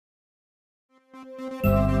In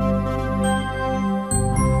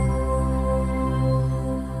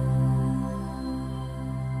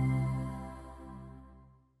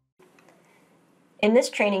this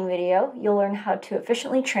training video, you'll learn how to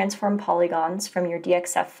efficiently transform polygons from your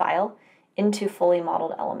DXF file into fully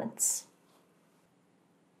modeled elements.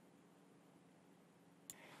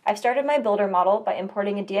 I've started my builder model by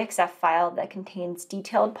importing a DXF file that contains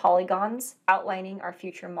detailed polygons outlining our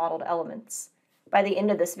future modeled elements. By the end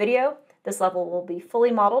of this video, this level will be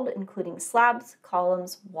fully modeled, including slabs,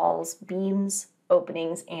 columns, walls, beams,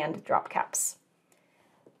 openings, and drop caps.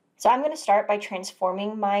 So I'm going to start by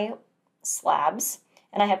transforming my slabs,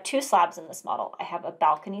 and I have two slabs in this model. I have a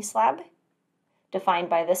balcony slab defined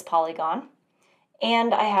by this polygon,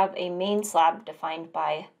 and I have a main slab defined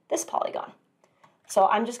by this polygon. So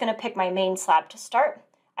I'm just going to pick my main slab to start.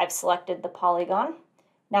 I've selected the polygon.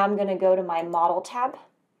 Now I'm going to go to my model tab,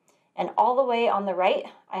 and all the way on the right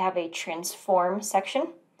I have a transform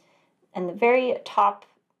section, and the very top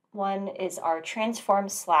one is our transform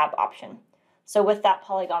slab option. So with that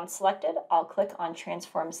polygon selected, I'll click on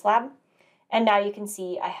transform slab. And now you can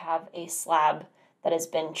see I have a slab that has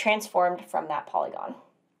been transformed from that polygon.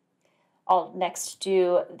 I'll next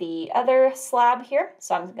do the other slab here.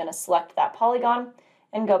 So I'm going to select that polygon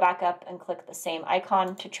and go back up and click the same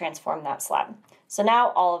icon to transform that slab. So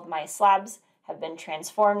now all of my slabs have been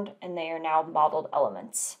transformed and they are now modeled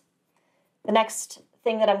elements. The next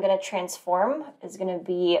thing that I'm going to transform is going to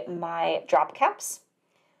be my drop caps.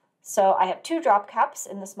 So I have two drop caps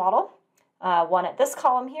in this model. One at this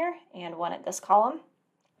column here and one at this column.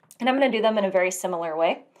 And I'm going to do them in a very similar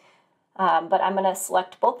way, but I'm going to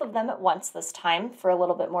select both of them at once this time for a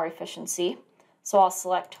little bit more efficiency. So I'll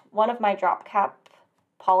select one of my drop cap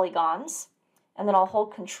polygons, and then I'll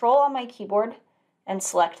hold Control on my keyboard and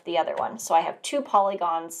select the other one. So I have two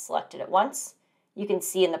polygons selected at once. You can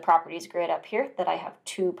see in the properties grid up here that I have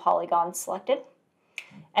two polygons selected.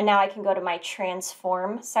 And now I can go to my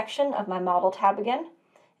transform section of my model tab again.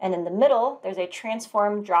 And in the middle, there's a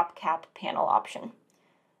transform drop cap panel option.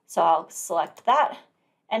 So I'll select that,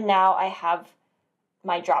 and now I have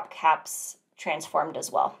my drop caps transformed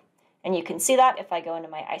as well. And you can see that if I go into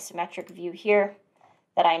my isometric view here,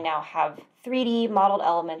 that I now have 3D modeled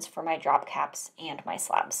elements for my drop caps and my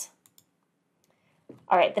slabs.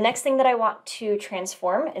 All right, the next thing that I want to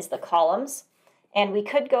transform is the columns. And we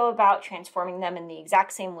could go about transforming them in the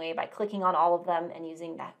exact same way by clicking on all of them and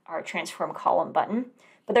using our transform column button.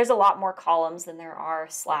 But there's a lot more columns than there are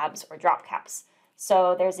slabs or drop caps.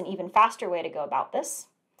 So there's an even faster way to go about this.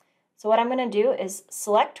 So what I'm going to do is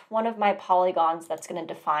select one of my polygons that's going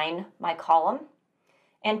to define my column.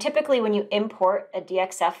 And typically when you import a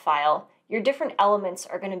DXF file, your different elements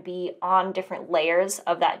are going to be on different layers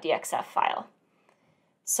of that DXF file.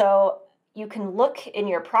 So you can look in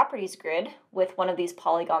your properties grid with one of these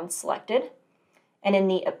polygons selected. And in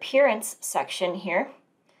the appearance section here,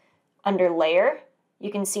 under layer,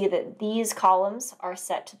 you can see that these columns are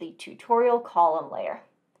set to the tutorial column layer.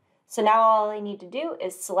 So now all I need to do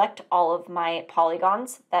is select all of my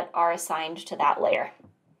polygons that are assigned to that layer.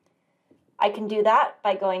 I can do that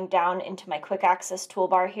by going down into my quick access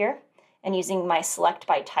toolbar here and using my select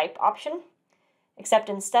by type option, except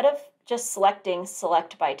instead of just selecting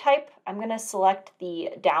select by type, I'm going to select the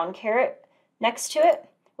down caret next to it,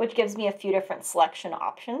 which gives me a few different selection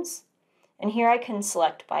options. And here I can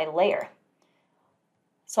select by layer.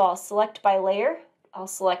 So I'll select by layer, I'll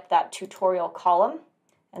select that tutorial column,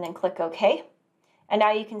 and then click OK. And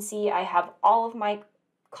now you can see I have all of my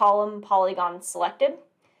column polygons selected,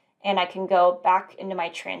 and I can go back into my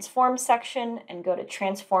transform section and go to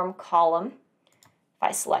transform column. If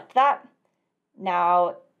I select that,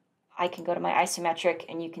 now I can go to my isometric,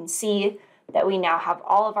 and you can see that we now have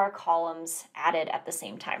all of our columns added at the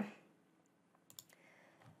same time.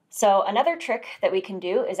 So another trick that we can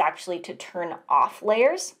do is actually to turn off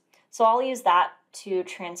layers. So I'll use that to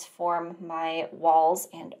transform my walls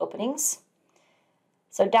and openings.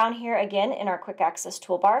 So down here again in our quick access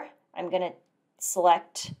toolbar, I'm going to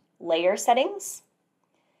select layer settings.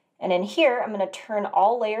 And in here, I'm going to turn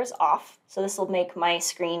all layers off. So this will make my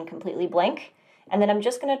screen completely blank. And then I'm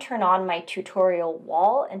just going to turn on my tutorial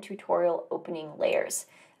wall and tutorial opening layers,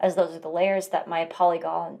 as those are the layers that my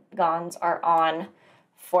polygons are on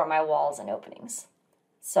for my walls and openings.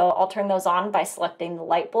 So I'll turn those on by selecting the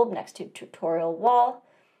light bulb next to tutorial wall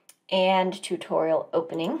and tutorial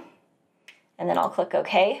opening. And then I'll click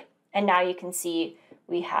OK. And now you can see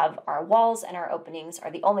we have our walls and our openings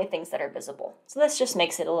are the only things that are visible. So this just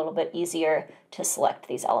makes it a little bit easier to select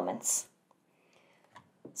these elements.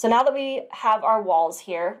 So now that we have our walls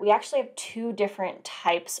here, we actually have two different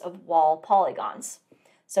types of wall polygons.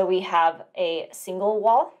 So we have a single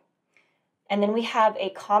wall, and then we have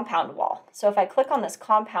a compound wall. So if I click on this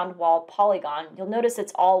compound wall polygon, you'll notice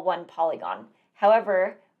it's all one polygon.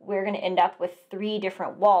 However, we're going to end up with 3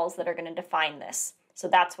 different walls that are going to define this. So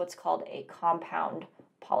that's what's called a compound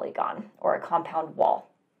polygon or a compound wall.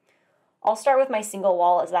 I'll start with my single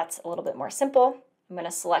wall as that's a little bit more simple. I'm going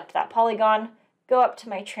to select that polygon, go up to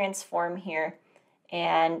my transform here,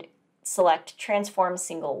 and select transform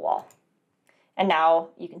single wall. And now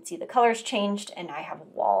you can see the colors changed and I have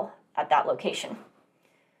a wall at that location.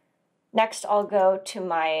 Next, I'll go to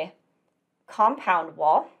my compound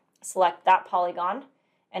wall, select that polygon,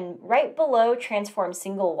 and right below transform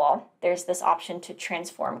single wall, there's this option to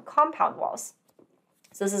transform compound walls.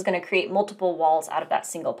 So this is going to create multiple walls out of that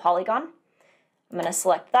single polygon. I'm going to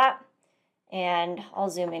select that, and I'll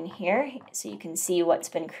zoom in here so you can see what's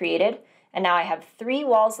been created. And now I have 3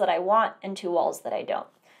 walls that I want and 2 walls that I don't.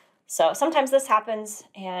 So sometimes this happens,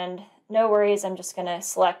 and no worries, I'm just going to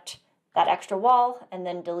select that extra wall and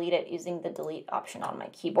then delete it using the delete option on my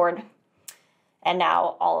keyboard. And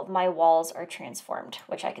now all of my walls are transformed,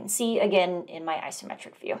 which I can see again in my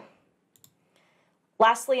isometric view.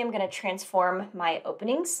 Lastly, I'm going to transform my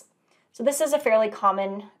openings. So this is a fairly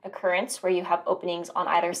common occurrence where you have openings on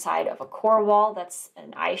either side of a core wall that's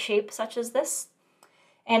an I shape such as this.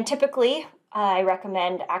 And typically, I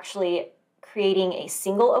recommend actually creating a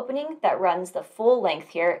single opening that runs the full length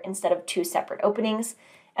here instead of 2 separate openings.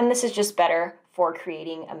 And this is just better for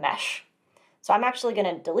creating a mesh. So I'm actually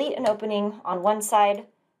going to delete an opening on one side,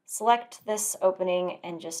 select this opening,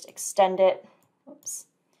 and just extend it. Oops,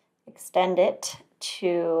 extend it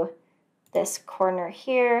to this corner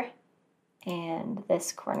here and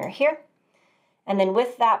this corner here. And then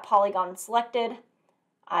with that polygon selected,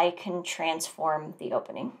 I can transform the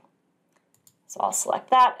opening. So I'll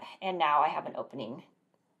select that, and now I have an opening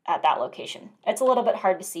at that location. It's a little bit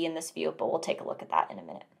hard to see in this view, but we'll take a look at that in a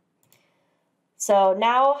minute. So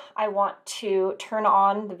now I want to turn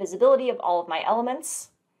on the visibility of all of my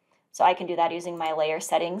elements. So I can do that using my layer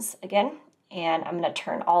settings again, and I'm going to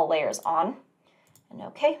turn all layers on, and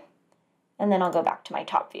OK. And then I'll go back to my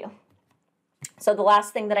top view. So the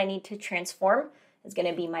last thing that I need to transform is going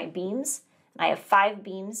to be my beams. And I have 5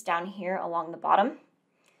 beams down here along the bottom.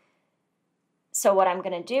 So what I'm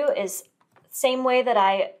going to do is, same way that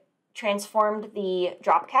I transformed the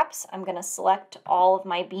drop caps, I'm going to select all of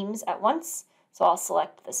my beams at once. So I'll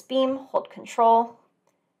select this beam, hold Control,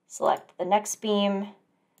 select the next beam,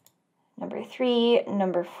 number 3,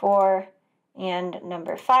 number 4, and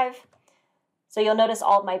number 5. So you'll notice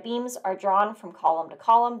all of my beams are drawn from column to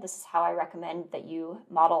column. This is how I recommend that you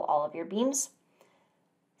model all of your beams.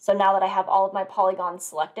 So now that I have all of my polygons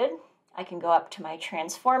selected, I can go up to my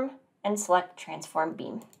transform and select transform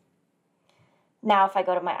beam. Now if I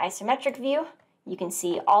go to my isometric view, you can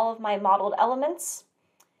see all of my modeled elements.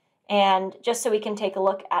 And just so we can take a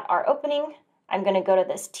look at our opening, I'm going to go to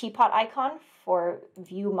this teapot icon for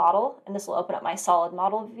view model, and this will open up my solid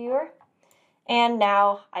model viewer. And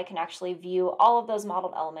now I can actually view all of those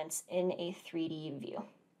modeled elements in a 3D view.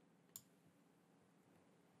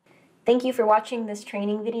 Thank you for watching this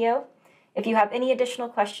training video. If you have any additional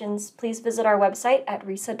questions, please visit our website at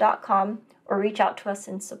risa.com or reach out to us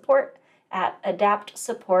in support at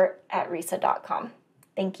adaptsupport@risa.com.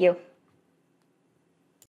 Thank you.